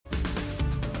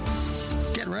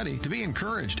ready to be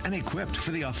encouraged and equipped for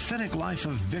the authentic life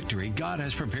of victory God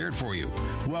has prepared for you.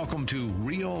 Welcome to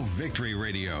Real Victory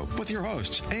Radio with your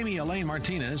hosts, Amy Elaine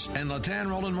Martinez and Latan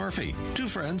Roland Murphy. Two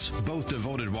friends, both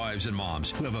devoted wives and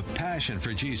moms who have a passion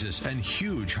for Jesus and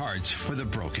huge hearts for the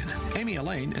broken. Amy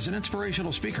Elaine is an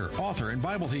inspirational speaker, author, and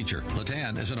Bible teacher.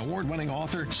 Latan is an award-winning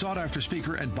author, sought-after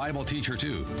speaker, and Bible teacher,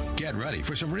 too. Get ready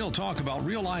for some real talk about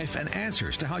real life and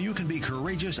answers to how you can be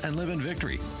courageous and live in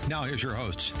victory. Now here's your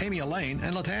hosts, Amy Elaine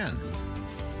and Latan.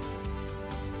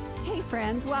 Hey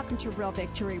friends, welcome to Real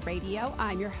Victory Radio.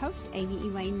 I'm your host, Amy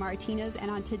Elaine Martinez,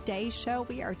 and on today's show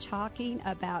we are talking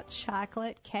about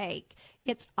chocolate cake.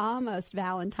 It's almost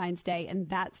Valentine's Day, and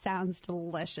that sounds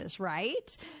delicious,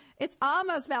 right? It's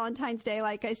almost Valentine's Day,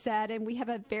 like I said, and we have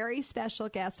a very special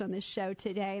guest on this show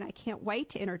today, and I can't wait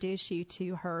to introduce you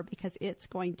to her because it's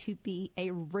going to be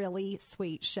a really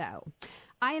sweet show.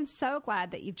 I am so glad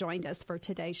that you've joined us for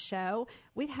today's show.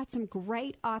 We've had some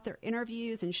great author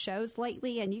interviews and shows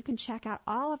lately, and you can check out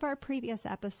all of our previous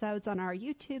episodes on our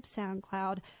YouTube,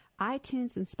 SoundCloud,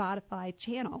 iTunes, and Spotify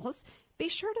channels. Be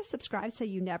sure to subscribe so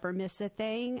you never miss a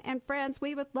thing. And friends,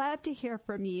 we would love to hear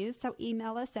from you, so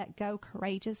email us at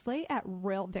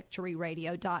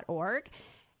gocourageously@realvictoryradio.org.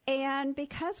 And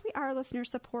because we are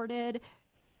listener-supported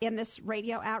in this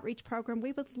radio outreach program,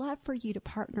 we would love for you to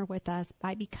partner with us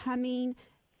by becoming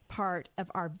part of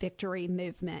our victory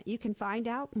movement. You can find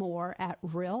out more at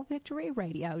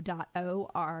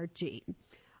realvictoryradio.org.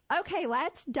 Okay,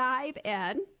 let's dive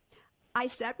in. I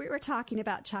said we were talking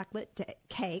about chocolate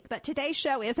cake, but today's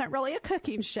show isn't really a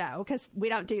cooking show because we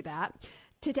don't do that.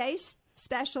 Today's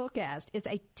special guest is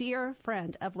a dear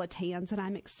friend of Latan's, and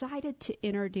I'm excited to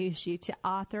introduce you to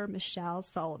author Michelle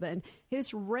Sullivan,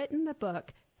 who's written the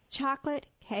book Chocolate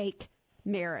Cake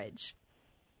Marriage.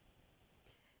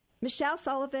 Michelle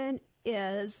Sullivan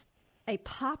is a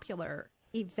popular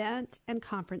event and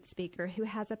conference speaker who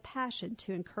has a passion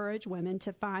to encourage women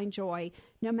to find joy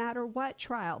no matter what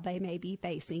trial they may be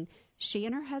facing. She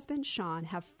and her husband, Sean,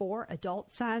 have 4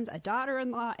 adult sons, a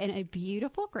daughter-in-law, and a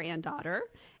beautiful granddaughter.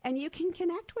 And you can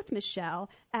connect with Michelle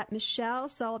at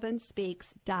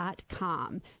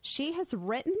michellesullivanspeaks.com. She has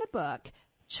written the book,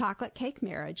 Chocolate Cake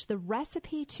Marriage, the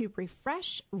recipe to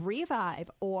refresh,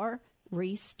 revive, or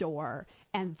restore.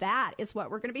 And that is what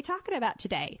we're going to be talking about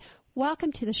today.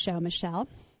 Welcome to the show, Michelle.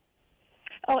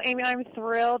 Oh, Amy, I'm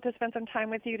thrilled to spend some time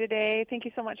with you today. Thank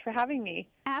you so much for having me.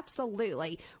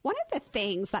 Absolutely. One of the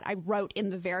things that I wrote in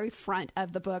the very front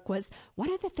of the book was,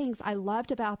 one of the things I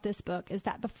loved about this book is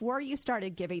that before you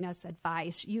started giving us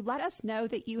advice, you let us know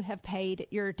that you have paid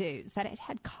your dues, that it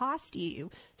had cost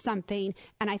you something.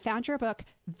 And I found your book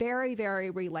very,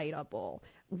 very relatable.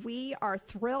 We are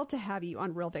thrilled to have you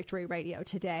on Real Victory Radio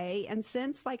today. And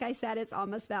since, like I said, it's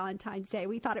almost Valentine's Day,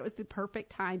 we thought it was the perfect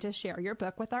time to share your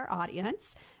book with our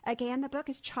audience. Again, the book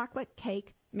is Chocolate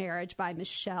Cake Marriage by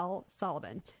Michelle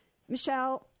Sullivan.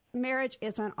 Michelle, marriage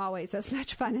isn't always as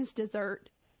much fun as dessert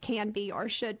can be or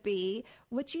should be.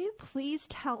 Would you please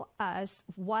tell us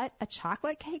what a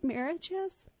chocolate cake marriage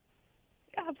is?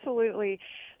 Absolutely.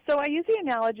 So I use the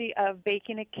analogy of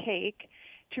baking a cake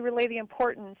to relay the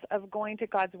importance of going to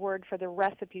God's Word for the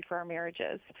recipe for our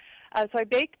marriages. So I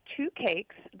bake 2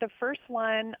 cakes. The first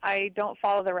one, I don't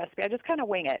follow the recipe. I just kind of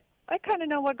wing it. I kind of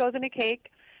know what goes in a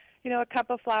cake. You know, a cup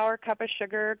of flour, cup of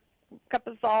sugar, cup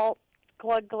of salt,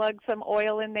 glug, some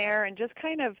oil in there, and just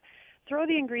kind of throw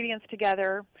the ingredients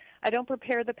together. I don't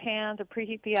prepare the pans or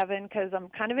preheat the oven because I'm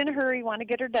kind of in a hurry, want to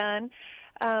get her done.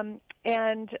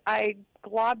 And I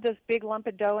glob this big lump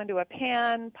of dough into a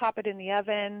pan, pop it in the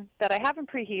oven that I haven't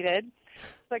preheated.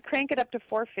 So I crank it up to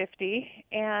 450,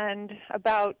 and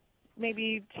about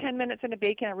maybe 10 minutes into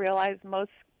baking, I realized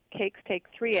most cakes take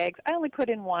 3 eggs. I only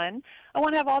put in 1. I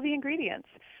want to have all the ingredients.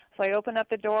 So I open up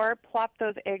the door, plop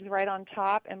those eggs right on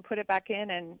top, and put it back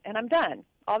in, and I'm done.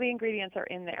 All the ingredients are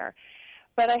in there.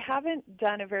 But I haven't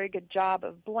done a very good job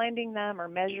of blending them or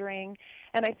measuring,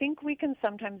 and I think we can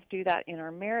sometimes do that in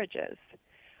our marriages.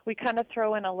 We kind of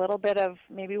throw in a little bit of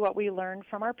maybe what we learned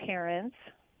from our parents,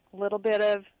 a little bit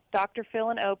of Dr. Phil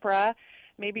and Oprah,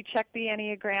 maybe check the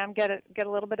Enneagram, get a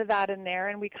little bit of that in there,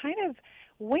 and we kind of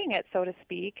wing it, so to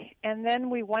speak, and then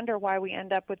we wonder why we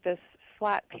end up with this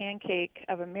flat pancake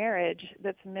of a marriage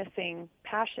that's missing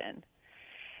passion.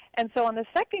 And so on the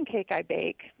second cake I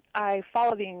bake, I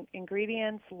follow the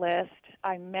ingredients list,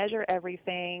 I measure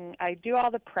everything, I do all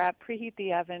the prep, preheat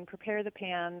the oven, prepare the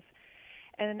pans,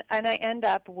 and I end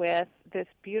up with this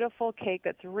beautiful cake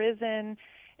that's risen,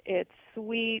 it's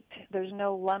sweet, there's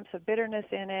no lumps of bitterness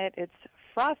in it, it's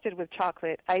frosted with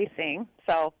chocolate icing,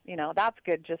 so, you know, that's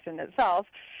good just in itself.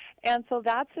 And so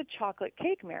that's a chocolate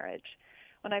cake marriage.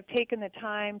 when I've taken the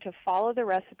time to follow the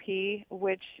recipe,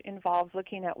 which involves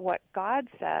looking at what God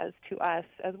says to us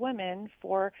as women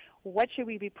for what should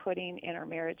we be putting in our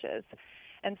marriages.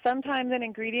 And sometimes an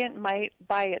ingredient might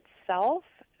by itself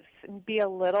be a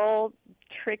little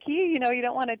tricky. You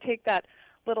don't want to take that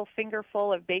little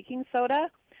fingerful of baking soda,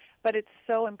 but it's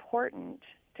so important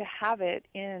to have it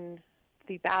in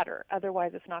the batter.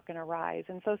 Otherwise, it's not going to rise.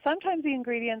 And so sometimes the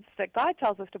ingredients that God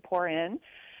tells us to pour in,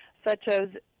 such as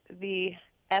the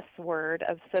S word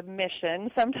of submission,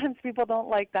 sometimes people don't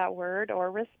like that word,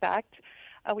 or respect.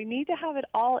 We need to have it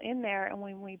all in there, and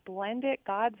when we blend it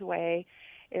God's way,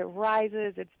 it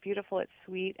rises, it's beautiful, it's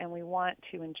sweet, and we want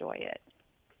to enjoy it.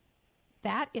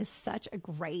 That is such a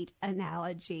great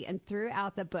analogy, and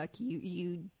throughout the book,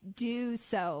 you do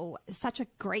such a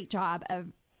great job of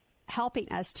helping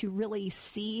us to really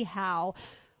see how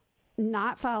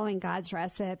not following God's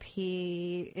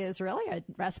recipe is really a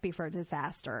recipe for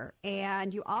disaster.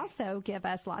 And you also give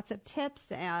us lots of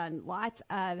tips and lots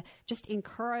of just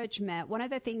encouragement. One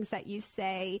of the things that you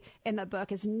say in the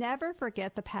book is never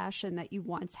forget the passion that you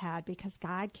once had, because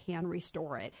God can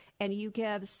restore it. And you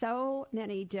give so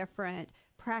many different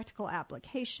practical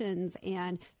applications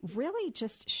and really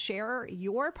just share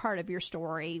your part of your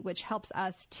story, which helps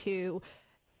us to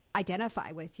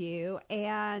identify with you.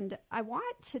 And I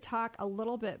want to talk a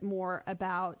little bit more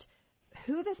about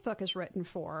who this book is written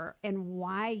for and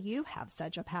why you have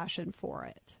such a passion for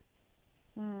it.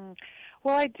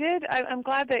 Well, I did. I'm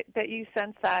glad that you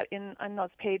sensed that in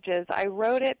those pages. I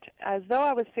wrote it as though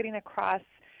I was sitting across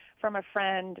from a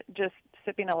friend just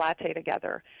sipping a latte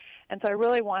together. And so I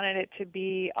really wanted it to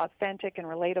be authentic and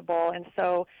relatable. And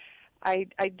so I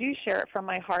do share it from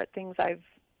my heart, things I've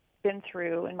been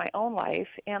through in my own life.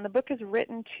 And the book is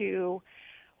written to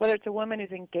whether it's a woman who's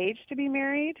engaged to be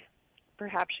married,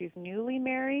 perhaps she's newly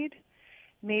married,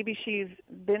 maybe she's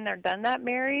been there, done that,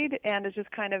 married, and is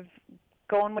just kind of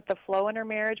going with the flow in her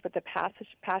marriage, but the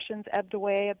passions ebbed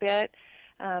away a bit.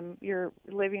 You're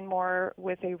living more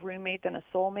with a roommate than a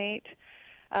soulmate.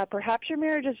 Perhaps your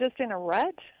marriage is just in a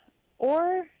rut,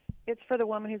 or it's for the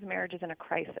woman whose marriage is in a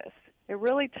crisis. It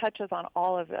really touches on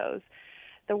all of those.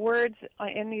 The words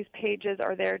in these pages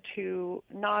are there to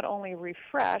not only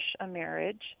refresh a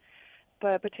marriage,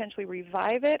 but potentially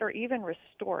revive it or even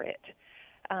restore it.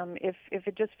 If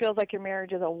it just feels like your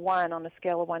marriage is a 1 on the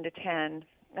scale of 1 to 10,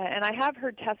 and I have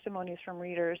heard testimonies from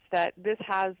readers that this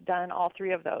has done all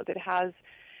 3 of those. It has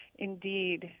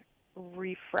indeed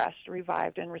refreshed,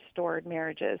 revived, and restored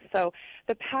marriages. So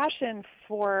the passion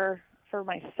for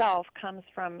myself comes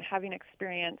from having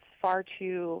experienced far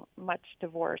too much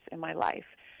divorce in my life.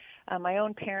 My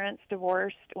own parents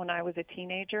divorced when I was a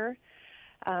teenager.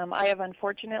 I have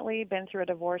unfortunately been through a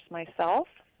divorce myself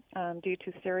due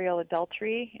to serial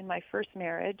adultery in my first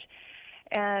marriage,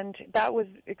 and that was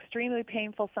extremely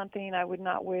painful, something I would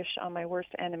not wish on my worst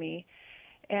enemy.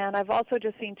 And I've also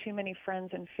just seen too many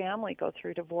friends and family go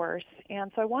through divorce,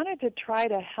 and so I wanted to try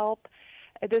to help.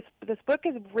 This book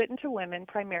is written to women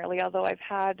primarily, although I've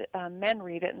had men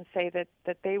read it and say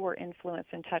that they were influenced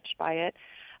and touched by it.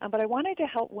 But I wanted to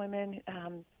help women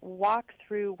walk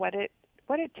through what it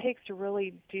takes to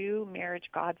really do marriage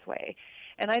God's way.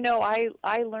 And I know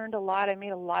I learned a lot. I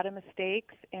made a lot of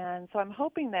mistakes, and so I'm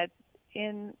hoping that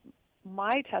in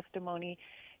my testimony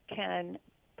can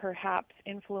perhaps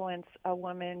influence a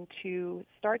woman to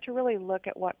start to really look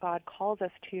at what God calls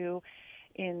us to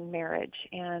in marriage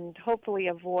and hopefully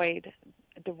avoid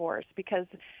divorce, because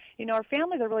our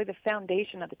families are really the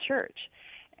foundation of the church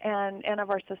and of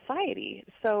our society.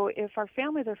 So if our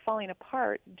families are falling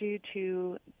apart due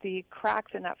to the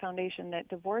cracks in that foundation that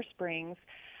divorce brings,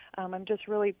 I'm just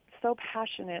really so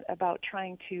passionate about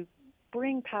trying to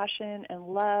bring passion and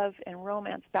love and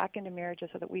romance back into marriages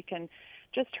so that we can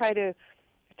just try to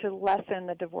lessen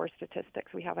the divorce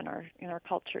statistics we have in our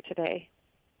culture today.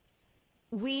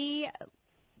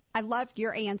 I loved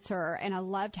your answer, and I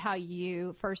loved how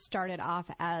you first started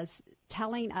off as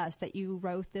telling us that you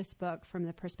wrote this book from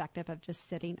the perspective of just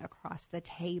sitting across the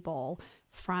table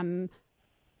from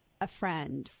a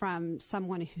friend, from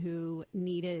someone who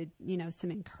needed,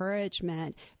 some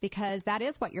encouragement, because that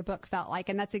is what your book felt like.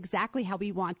 And that's exactly how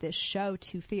we want this show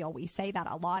to feel. We say that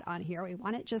a lot on here. We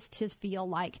want it just to feel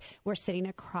like we're sitting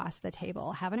across the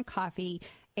table, having a coffee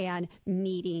and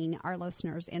meeting our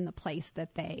listeners in the place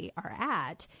that they are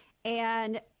at.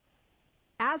 And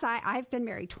as I've been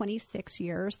married 26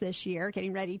 years this year,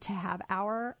 getting ready to have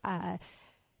our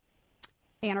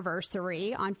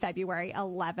anniversary on February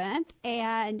 11th.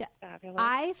 And Fabulous.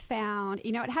 I found,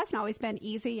 it hasn't always been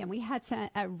easy, and we had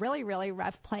a really, really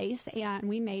rough place, and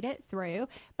we made it through.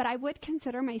 But I would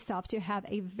consider myself to have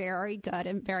a very good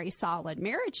and very solid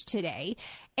marriage today.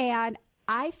 And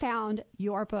I found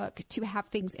your book to have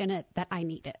things in it that I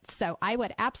needed. So I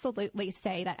would absolutely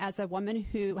say that as a woman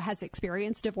who has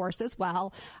experienced divorce as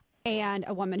well, and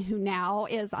a woman who now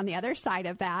is on the other side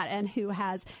of that and who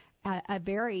has a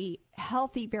very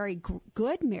healthy, very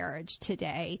good marriage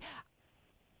today,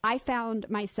 I found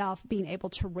myself being able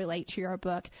to relate to your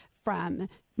book from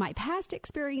my past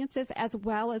experiences as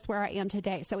well as where I am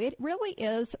today. So it really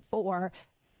is for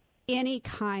any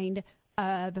kind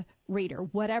of reader.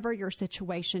 Whatever your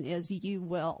situation is,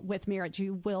 with marriage,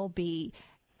 you will be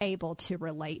able to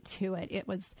relate to it. It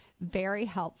was very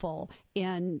helpful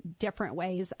in different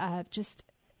ways of just,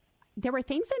 there were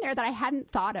things in there that I hadn't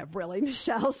thought of really,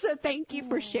 Michelle. So thank you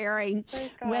for sharing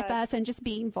with us and just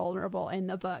being vulnerable in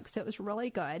the book. So it was really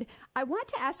good. I want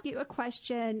to ask you a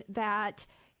question that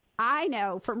I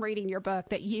know from reading your book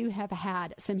that you have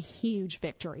had some huge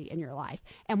victory in your life.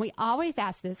 And we always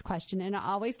ask this question, and it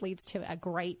always leads to a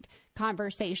great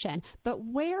conversation. But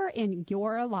where in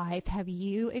your life have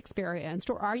you experienced,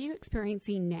 or are you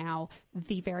experiencing now,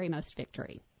 the very most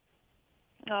victory?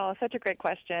 Oh, such a great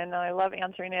question. I love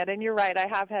answering it. And you're right, I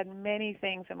have had many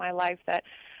things in my life that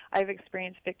I've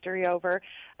experienced victory over.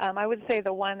 I would say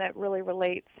the one that really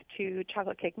relates to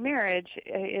chocolate cake marriage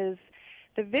is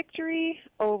the victory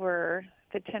over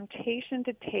the temptation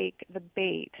to take the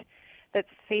bait that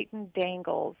Satan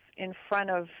dangles in front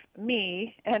of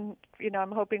me. And,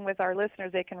 I'm hoping with our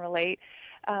listeners they can relate.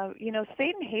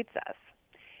 Satan hates us.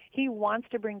 He wants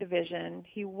to bring division.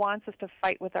 He wants us to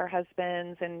fight with our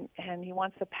husbands, and he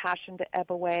wants the passion to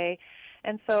ebb away.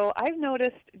 And so I've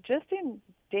noticed just in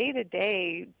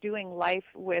day-to-day doing life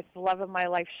with the love of my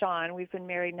life, Sean, we've been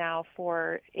married now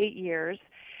for 8 years,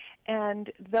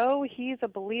 and though he's a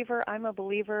believer, I'm a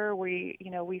believer, we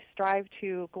strive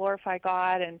to glorify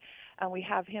God, and we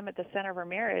have him at the center of our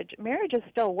marriage. Marriage is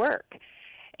still work,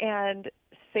 and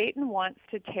Satan wants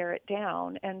to tear it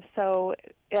down. And so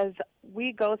as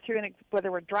we go through, and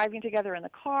whether we're driving together in the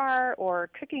car or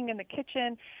cooking in the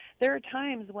kitchen, there are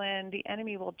times when the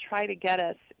enemy will try to get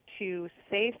us to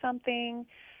say something,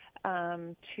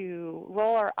 to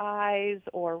roll our eyes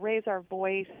or raise our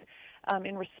voice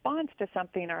in response to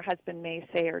something our husband may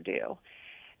say or do.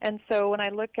 And so when I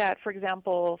look at, for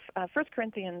example, 1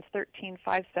 Corinthians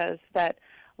 13:5 says that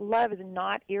love is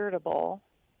not irritable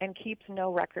and keeps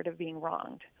no record of being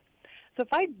wronged. So if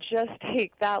I just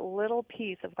take that little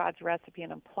piece of God's recipe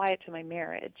and apply it to my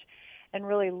marriage and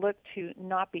really look to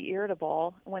not be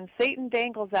irritable, when Satan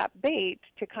dangles that bait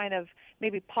to kind of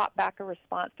maybe pop back a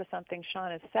response to something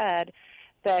Sean has said,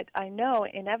 that I know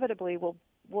inevitably will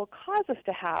cause us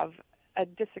to have a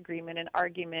disagreement, an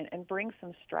argument, and bring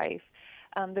some strife.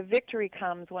 The victory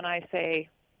comes when I say,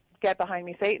 "Get behind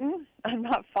me, Satan. I'm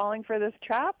not falling for this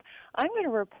trap. I'm going to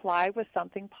reply with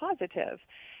something positive."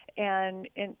 And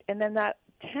then that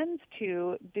tends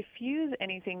to diffuse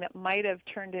anything that might have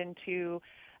turned into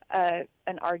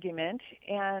an argument,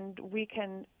 and we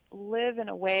can live in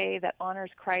a way that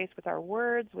honors Christ with our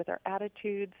words, with our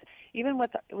attitudes, even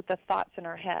with the thoughts in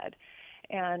our head.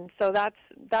 And so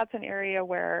that's an area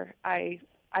where I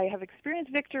have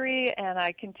experienced victory, and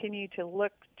I continue to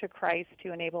look to Christ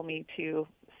to enable me to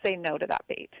say no to that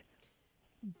bait.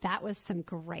 That was some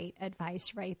great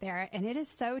advice right there. And it is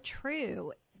so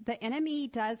true. The enemy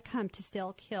does come to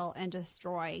steal, kill, and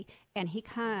destroy. And he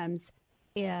comes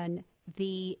in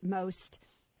the most,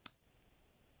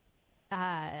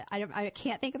 I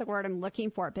can't think of the word I'm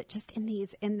looking for, but just in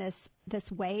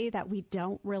this way that we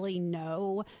don't really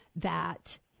know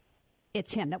that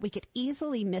it's him, that we could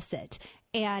easily miss it.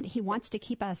 And he wants to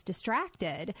keep us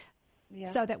distracted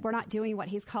so that we're not doing what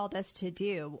he's called us to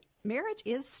do. Marriage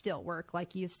is still work,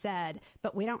 like you said,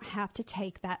 but we don't have to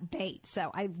take that bait.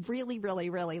 So I really, really,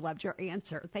 really loved your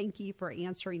answer. Thank you for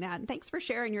answering that. And thanks for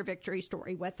sharing your victory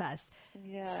story with us.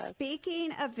 Yes.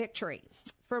 Speaking of victory,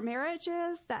 for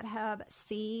marriages that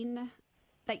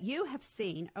you have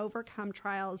seen overcome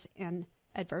trials and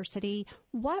adversity,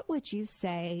 what would you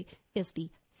say is the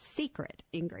secret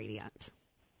ingredient?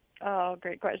 Oh,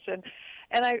 great question.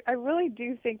 And I really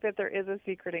do think that there is a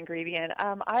secret ingredient.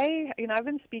 I've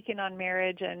been speaking on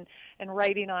marriage and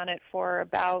writing on it for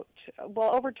about,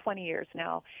 over 20 years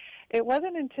now. It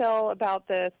wasn't until about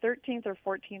the 13th or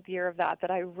 14th year of that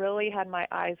I really had my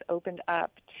eyes opened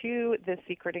up to this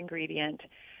secret ingredient,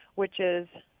 which is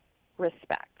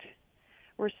respect.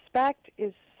 Respect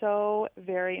is so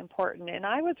very important. And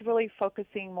I was really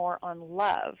focusing more on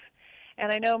love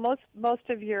And I know most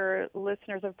of your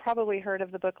listeners have probably heard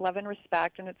of the book Love and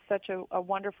Respect, and it's such a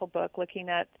wonderful book looking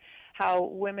at how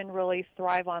women really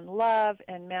thrive on love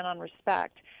and men on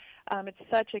respect. It's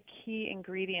such a key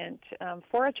ingredient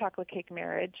for a chocolate cake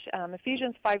marriage.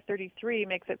 Ephesians 5:33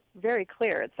 makes it very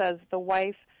clear. It says the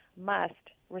wife must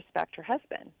respect her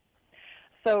husband.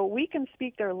 So we can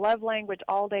speak their love language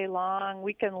all day long.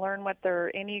 We can learn what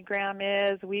their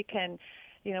Enneagram is. We can,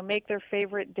 make their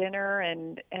favorite dinner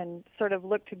and sort of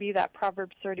look to be that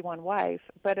Proverbs 31 wife.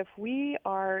 But if we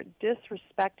are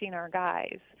disrespecting our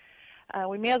guys,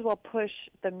 we may as well push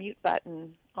the mute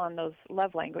button on those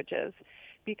love languages,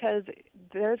 because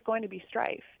there's going to be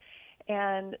strife.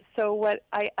 And so what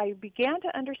I began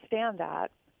to understand that,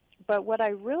 but what I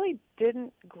really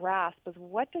didn't grasp was,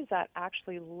 what does that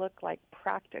actually look like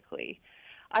practically?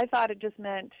 I thought it just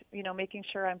meant, making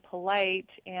sure I'm polite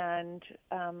and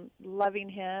loving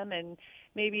him, and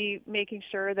maybe making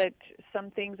sure that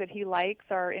some things that he likes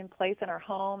are in place in our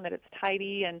home, that it's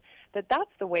tidy, and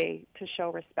that's the way to show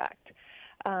respect.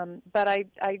 But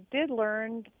I did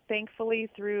learn, thankfully,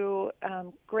 through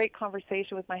great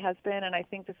conversation with my husband, and I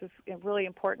think this is really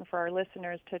important for our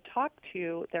listeners to talk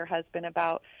to their husband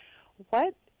about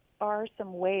what are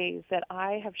some ways that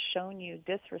I have shown you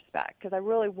disrespect, because I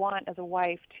really want, as a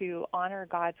wife, to honor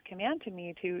God's command to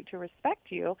me to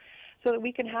respect you, so that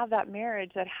we can have that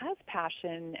marriage that has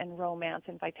passion and romance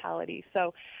and vitality.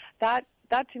 So that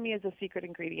to me is a secret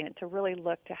ingredient, to really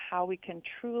look to how we can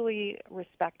truly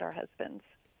respect our husbands.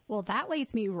 Well, that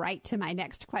leads me right to my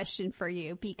next question for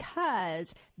you,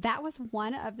 because that was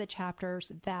one of the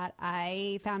chapters that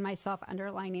I found myself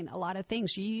underlining a lot of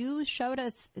things. You showed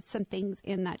us some things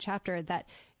in that chapter that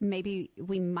maybe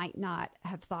we might not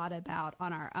have thought about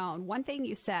on our own. One thing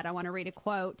you said, I want to read a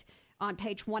quote on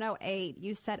page 108.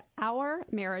 You said, "Our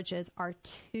marriages are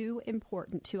too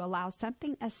important to allow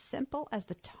something as simple as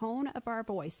the tone of our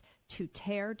voice to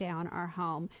tear down our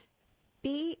home.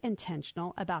 Be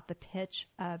intentional about the pitch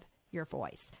of your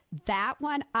voice." That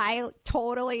one I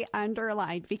totally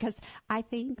underlined, because I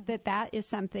think that is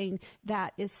something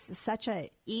that is such an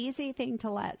easy thing to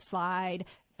let slide,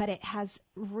 but it has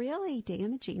really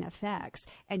damaging effects.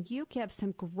 And you give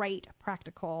some great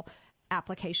practical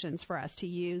applications for us to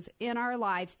use in our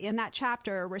lives in that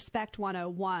chapter, Respect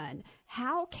 101.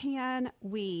 How can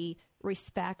we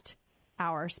respect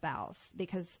our spouse?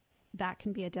 Because that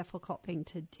can be a difficult thing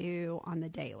to do on the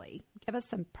daily. Give us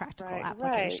some practical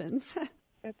applications. Right.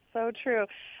 It's so true.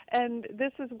 And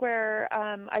this is where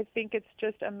I think it's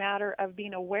just a matter of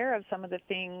being aware of some of the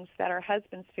things that our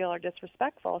husbands feel are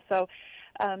disrespectful. So,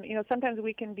 sometimes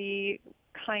we can be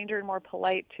kinder and more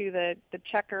polite to the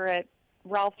checker at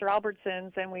Ralph's or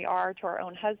Albertsons than we are to our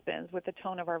own husbands with the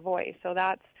tone of our voice. So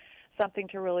that's something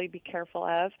to really be careful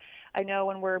of. I know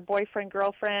when we're boyfriend,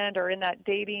 girlfriend, or in that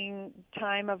dating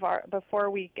time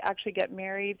before we actually get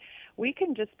married, we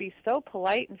can just be so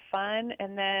polite and fun,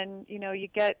 and then, you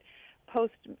get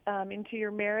into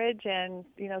your marriage, and,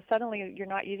 suddenly you're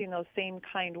not using those same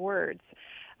kind words.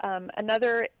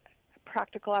 Another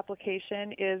practical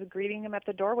application is greeting him at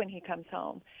the door when he comes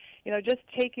home. Just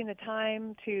taking the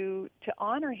time to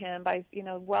honor him by,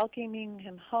 welcoming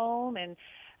him home. And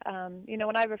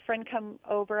when I have a friend come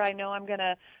over, I know I'm going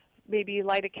to maybe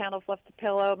light a candle, fluff the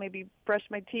pillow, maybe brush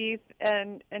my teeth,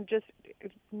 and just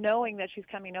knowing that she's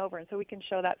coming over. And so we can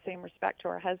show that same respect to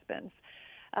our husbands.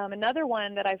 Another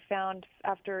one that I've found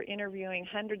after interviewing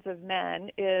hundreds of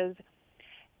men is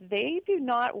they do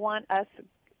not want us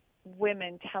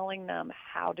women telling them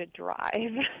how to drive,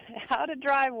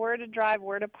 where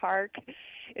to park.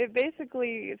 It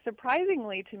basically,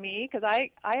 surprisingly to me, because I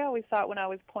always thought when I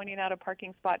was pointing out a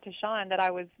parking spot to Sean that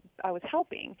I was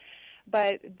helping,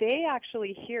 but they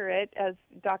actually hear it, as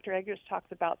Dr. Eggers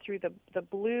talks about, through the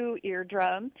blue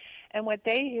eardrum, and what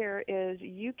they hear is,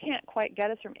 "You can't quite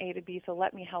get us from A to B, so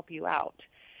let me help you out."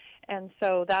 And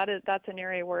so that's an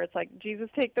area where it's like, Jesus,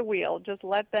 take the wheel. Just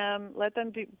let them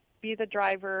be the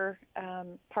driver,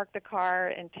 park the car,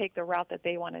 and take the route that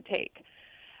they want to take.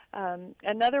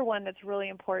 Another one that's really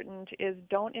important is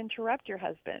don't interrupt your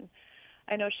husband.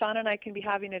 I know Sean and I can be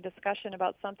having a discussion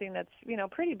about something that's,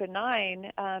 pretty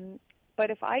benign, but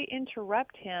if I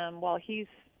interrupt him while he's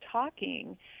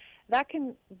talking, that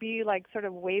can be like sort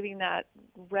of waving that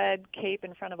red cape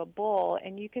in front of a bull,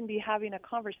 and you can be having a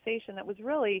conversation that was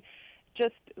really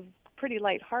just pretty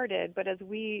lighthearted, but as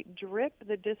we drip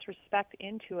the disrespect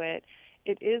into it,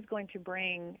 it is going to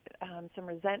bring some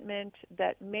resentment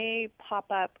that may pop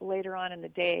up later on in the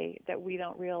day that we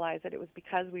don't realize that it was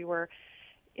because we were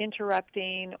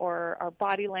interrupting, or our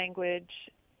body language,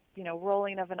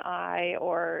 rolling of an eye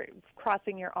or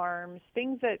crossing your arms,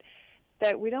 things that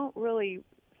that we don't really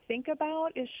think about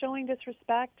is showing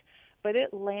disrespect, but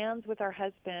it lands with our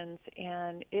husbands,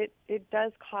 and it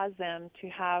does cause them to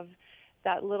have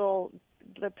that little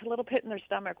pit in their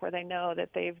stomach where they know that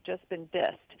they've just been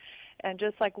dissed. And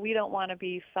just like we don't want to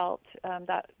be felt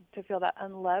to feel that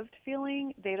unloved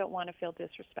feeling, they don't want to feel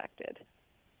disrespected.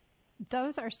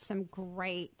 Those are some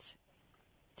great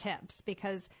tips,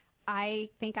 because I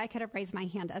think I could have raised my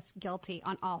hand as guilty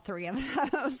on all three of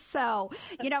those. So,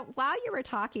 while you were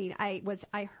talking,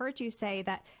 I heard you say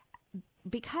that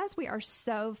because we are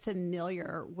so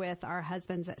familiar with our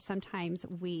husbands that sometimes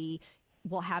we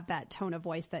will have that tone of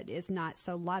voice that is not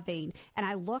so loving. And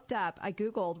I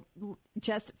Googled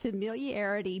just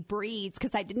familiarity breeds,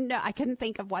 because I couldn't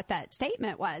think of what that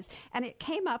statement was. And it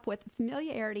came up with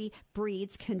familiarity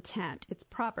breeds contempt. It's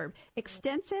proverb.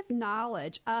 Extensive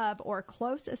knowledge of or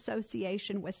close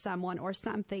association with someone or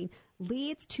something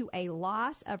leads to a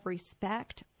loss of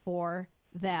respect for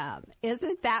them.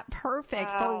 Isn't that perfect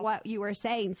for what you were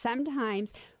saying?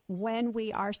 Sometimes when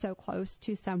we are so close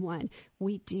to someone,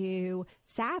 we do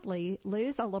sadly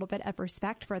lose a little bit of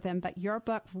respect for them. But your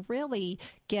book really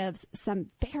gives some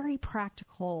very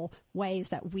practical ways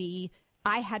that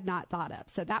I had not thought of.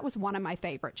 So that was one of my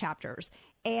favorite chapters.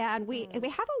 And we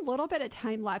have a little bit of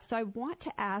time left. So I want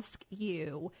to ask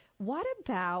you, what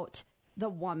about the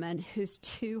woman who's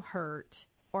too hurt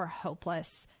or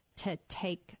hopeless to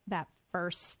take that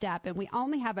first step? And we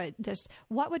only have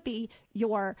what would be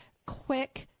your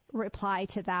quick reply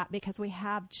to that, because we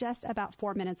have just about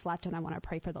 4 minutes left and I want to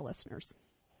pray for the listeners.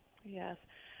 Yes.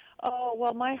 Oh,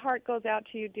 well, my heart goes out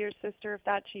to you, dear sister. If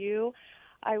that's you,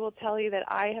 I will tell you that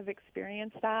I have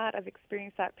experienced that. I've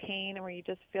experienced that pain where you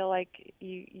just feel like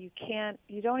you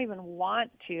don't even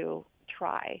want to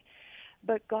try.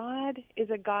 But God is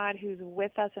a God who's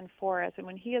with us and for us. And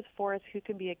when he is for us, who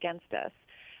can be against us?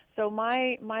 So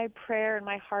my prayer and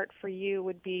my heart for you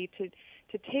would be to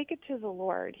take it to the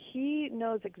Lord. He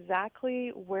knows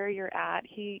exactly where you're at.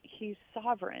 He's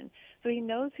sovereign. So he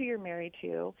knows who you're married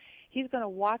to. He's going to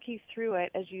walk you through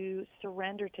it as you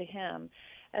surrender to him.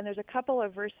 And there's a couple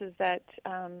of verses that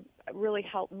really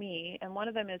helped me. And one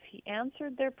of them is, he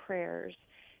answered their prayers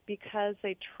because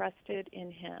they trusted in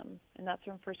him. And that's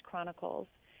from 1 Chronicles.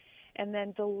 And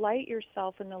then delight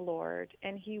yourself in the Lord,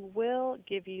 and he will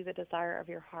give you the desire of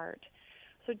your heart.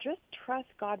 So just trust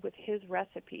God with his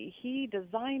recipe. He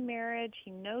designed marriage.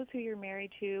 He knows who you're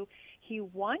married to. He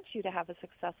wants you to have a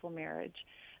successful marriage.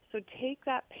 So take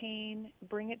that pain,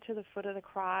 bring it to the foot of the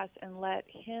cross, and let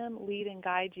him lead and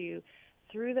guide you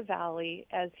through the valley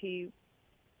as he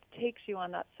takes you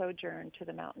on that sojourn to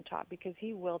the mountaintop, because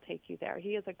he will take you there.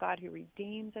 He is a God who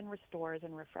redeems and restores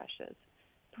and refreshes.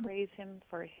 Praise him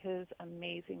for his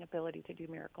amazing ability to do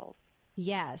miracles.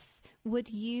 Yes. Would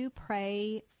you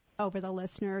pray over the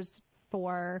listeners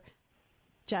for,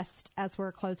 just as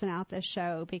we're closing out this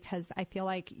show, because I feel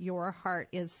like your heart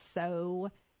is so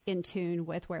in tune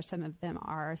with where some of them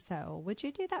are. So would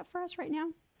you do that for us right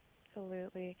now?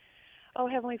 Absolutely. Oh,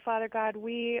 Heavenly Father God,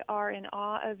 we are in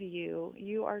awe of you.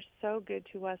 You are so good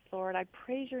to us, Lord. I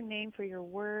praise your name for your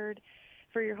word,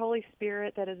 for your Holy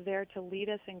Spirit that is there to lead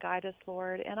us and guide us,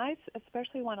 Lord. And I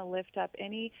especially want to lift up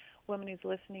any woman who's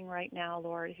listening right now,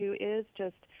 Lord, who is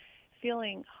just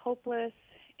feeling hopeless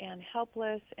and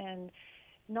helpless and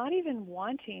not even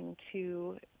wanting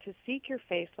to seek your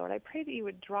face, Lord. I pray that you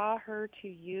would draw her to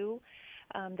you,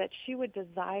 that she would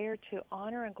desire to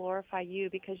honor and glorify you,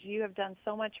 because you have done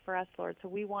so much for us, Lord. So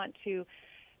we want to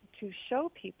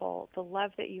show people the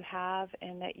love that you have,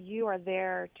 and that you are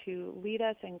there to lead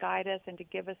us and guide us and to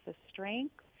give us the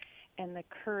strength and the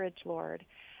courage, Lord.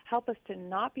 Help us to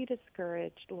not be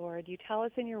discouraged, Lord. You tell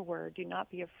us in your word, do not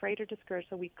be afraid or discouraged.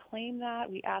 So we claim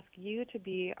that. We ask you to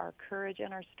be our courage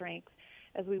and our strength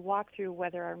as we walk through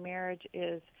whether our marriage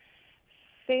is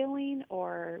failing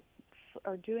or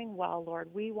doing well,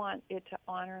 Lord. We want it to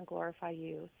honor and glorify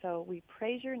you. So we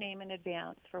praise your name in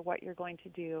advance for what you're going to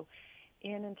do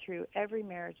in and through every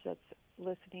marriage that's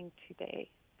listening today.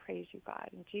 Praise you, God.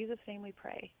 In Jesus' name we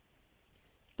pray.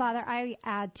 Father, I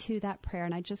add to that prayer,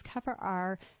 and I just cover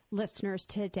our listeners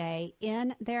today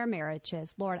in their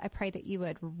marriages. Lord, I pray that you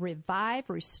would revive,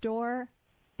 restore,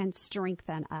 and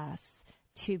strengthen us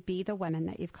to be the women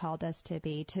that you've called us to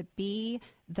be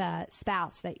the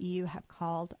spouse that you have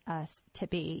called us to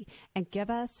be, and give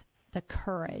us the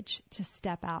courage to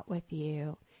step out with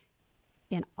you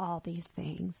in all these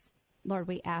things. Lord,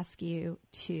 we ask you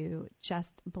to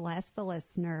just bless the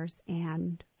listeners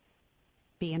and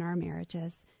be in our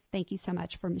marriages. Thank you so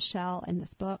much for Michelle and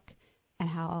this book and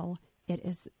how it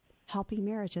is helping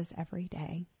marriages every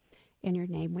day. In your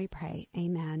name we pray.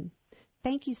 Amen.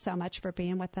 Thank you so much for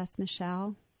being with us,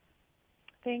 Michelle.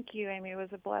 Thank you, Amy. It was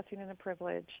a blessing and a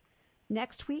privilege.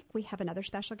 Next week, we have another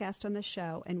special guest on the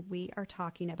show, and we are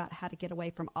talking about how to get away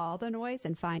from all the noise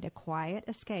and find a quiet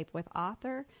escape with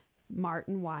author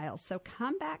Martin Wiles. So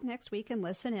come back next week and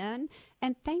listen in.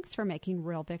 And thanks for making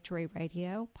Real Victory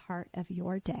Radio part of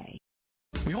your day.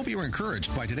 We hope you were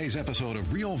encouraged by today's episode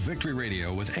of Real Victory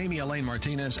Radio with Amy Elaine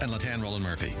Martinez and Latan Roland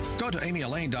Murphy. Go to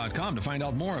amyelaine.com to find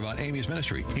out more about Amy's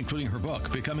ministry, including her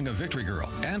book, Becoming a Victory Girl.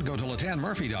 And go to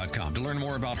latanmurphy.com to learn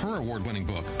more about her award-winning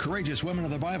book, Courageous Women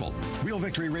of the Bible. Real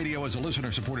Victory Radio is a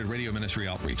listener-supported radio ministry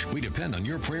outreach. We depend on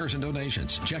your prayers and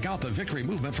donations. Check out the Victory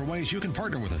Movement for ways you can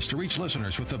partner with us to reach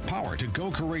listeners with the power to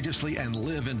go courageously and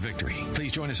live in victory.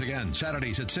 Please join us again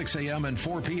Saturdays at 6 a.m. and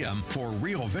 4 p.m. for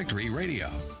Real Victory Radio.